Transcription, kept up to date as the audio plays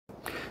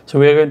So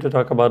we are going to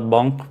talk about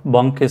Bonk.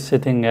 Bonk is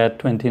sitting at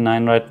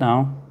 29 right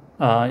now.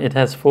 It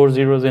has 4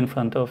 zeros in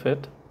front of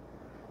it,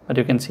 but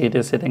you can see it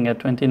is sitting at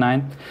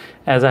 29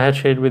 as I had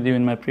shared with you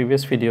in my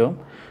previous video.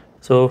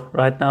 So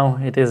right now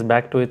it is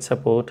back to its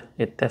support.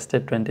 It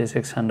tested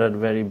 2600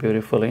 very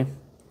beautifully.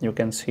 You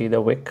can see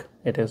the wick,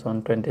 it is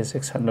on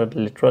 2600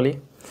 literally.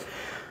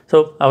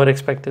 So I would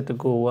expect it to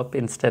go up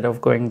instead of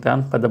going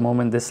down, but the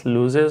moment this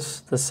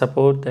loses the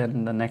support,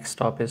 then the next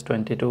stop is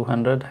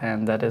 2200,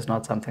 and that is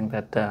not something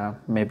that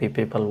maybe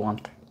people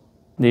want.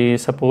 The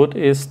support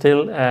is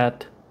still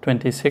at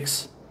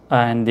 26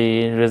 and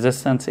the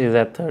resistance is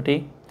at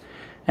 30,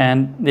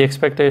 and the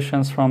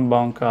expectations from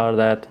Bonk are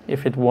that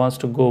if it wants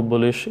to go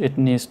bullish, it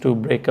needs to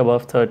break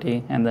above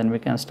 30, and then we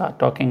can start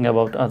talking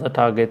about other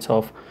targets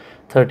of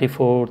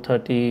 34,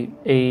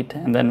 38,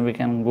 and then we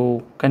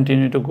can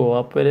continue to go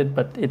up with it.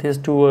 But it is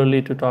too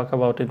early to talk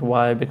about it.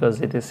 Why? Because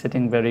it is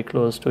sitting very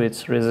close to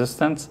its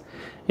resistance.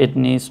 It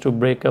needs to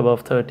break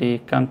above 30,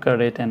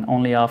 conquer it, and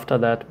only after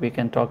that we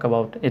can talk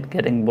about it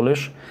getting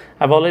bullish.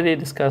 I've already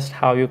discussed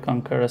how you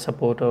conquer a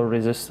support or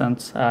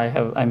resistance.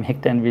 I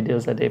make 10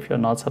 videos a day. If you're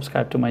not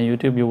subscribed to my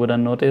YouTube, you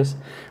wouldn't notice,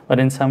 but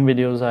in some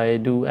videos I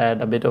do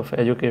add a bit of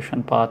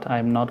education part.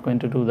 I'm not going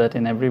to do that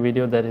in every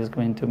video. That is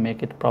going to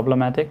make it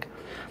problematic.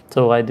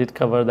 So I did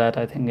cover that,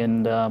 I think,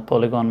 in the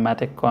Polygon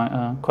Matic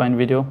coin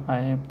video.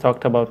 I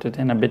talked about it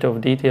in a bit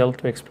of detail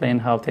to explain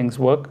how things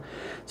work.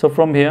 So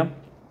from here,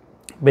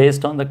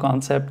 based on the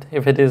concept,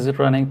 if it is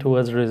running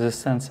towards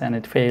resistance and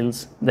it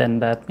fails, then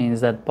that means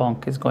that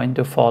Bonk is going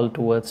to fall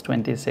towards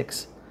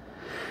 26,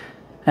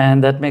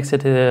 and that makes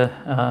it a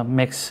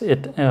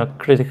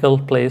critical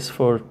place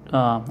for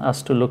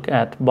us to look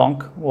at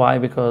Bonk. Why?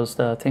 Because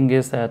the thing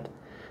is that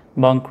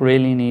Bonk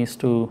really needs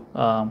to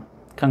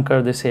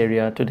conquer this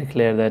area to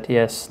declare that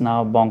yes,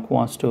 now Bonk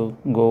wants to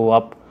go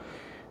up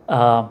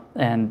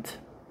and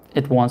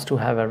it wants to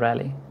have a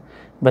rally.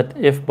 But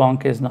if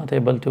Bonk is not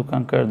able to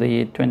conquer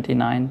the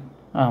 29,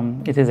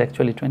 it is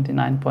actually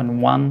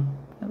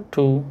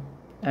 29.12,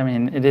 I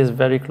mean it is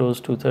very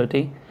close to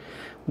 30,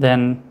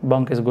 then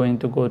Bonk is going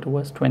to go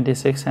towards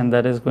 26, and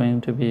that is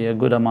going to be a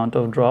good amount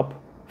of drop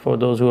for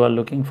those who are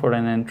looking for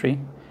an entry.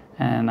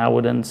 And I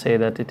wouldn't say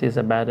that it is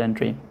a bad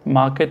entry.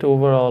 Market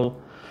overall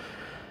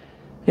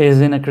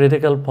is in a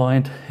critical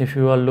point. If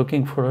you are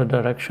looking for a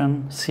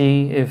direction,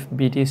 see if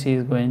BTC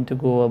is going to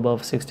go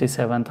above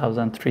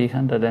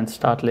 67,300 and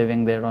start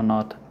living there or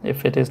not.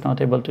 If it is not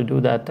able to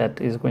do that,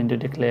 that is going to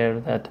declare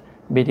that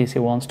BTC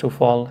wants to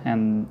fall,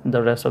 and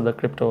the rest of the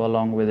crypto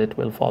along with it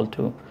will fall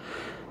too.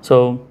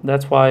 So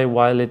that's why,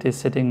 while it is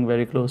sitting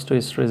very close to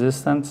its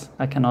resistance,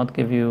 I cannot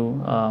give you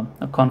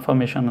a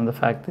confirmation on the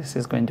fact this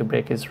is going to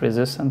break its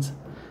resistance.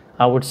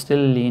 I would still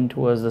lean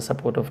towards the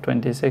support of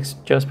 26,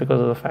 just because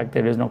of the fact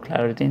there is no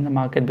clarity in the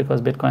market, because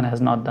Bitcoin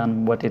has not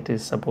done what it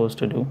is supposed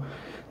to do.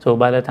 So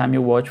by the time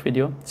you watch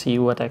video, see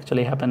what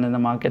actually happened in the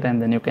market, and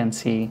then you can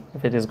see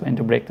if it is going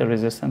to break the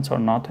resistance or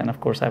not. And of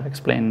course, I've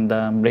explained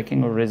the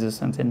breaking of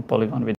resistance in Polygon video.